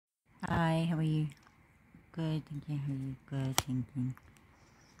Hi, how are you? Good, thank you. How are you? Good, thank you.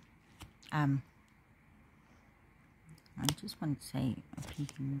 I just wanted to say a few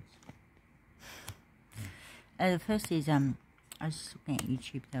things. The first is, I was just looking at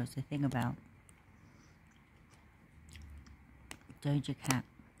YouTube. There was a thing about Doja Cat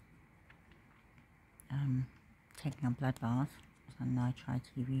taking a blood bath. It was on Nitro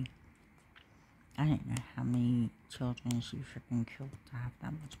TV. I don't know how many children she freaking killed to have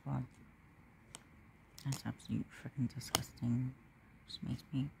that much blood. That's absolutely freaking disgusting. It just makes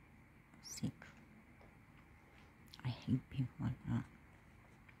me sick. I hate people like that.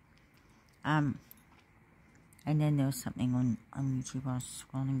 And then there was something on YouTube. I was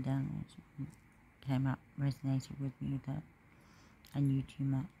scrolling down, it came up, resonated with me that I knew too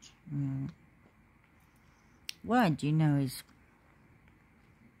much. What I do know is,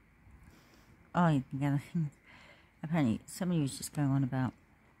 the other thing, apparently somebody was just going on about,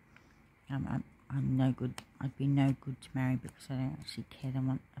 I'm no good, I'd be no good to marry because I don't actually care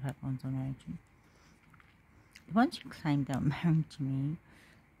about the ones on marriage. Once you claimed they were married to me,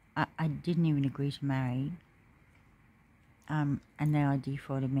 I didn't even agree to marry. And now I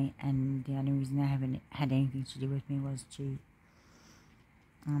defrauded me, and the only reason they haven't had anything to do with me was to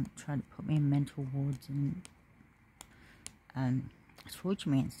try to put me in mental wards and torture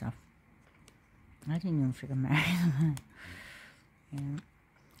me and stuff. I didn't even freaking marry them.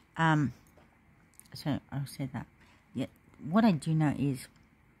 Yeah. So I'll say that. Yeah. What I do know is,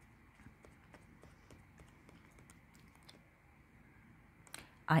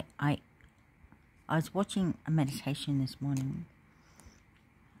 I was watching a meditation this morning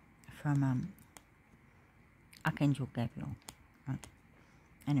from Archangel Gabriel, right?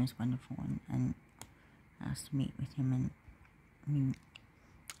 And it was wonderful, and I asked to meet with him, and I mean,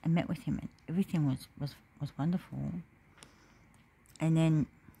 I met with him, and everything was wonderful. And then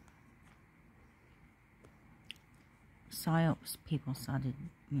psyops people started,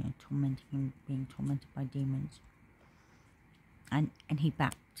 tormenting him, being tormented by demons, and he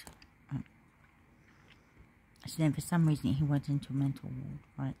backed. So then for some reason he went into a mental ward,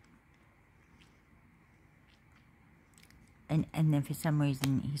 right? And then for some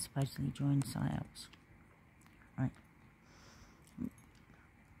reason he supposedly joined psyops, right?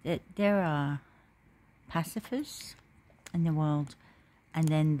 There are pacifists in the world, and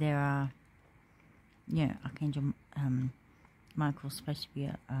then there are, Archangel Michael's supposed to be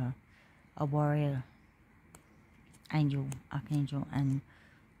a warrior angel, archangel, and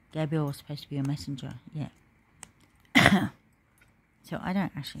Gabriel was supposed to be a messenger, yeah. So I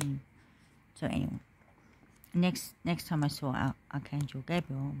don't actually. So anyway, next time I saw Archangel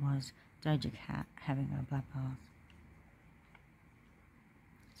Gabriel was Doja Cat having a blood bath.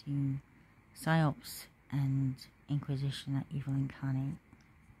 So psyops and Inquisition are evil incarnate.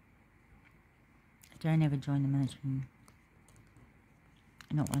 Don't ever join the military.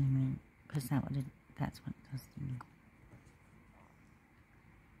 Not one minute, because that's what it does to you.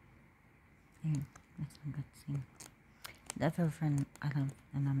 Yeah, that's some good to see. Love her friend I love,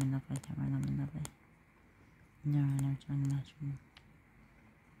 and I'm in love with her, and I'm in love with. No, I never joined the military.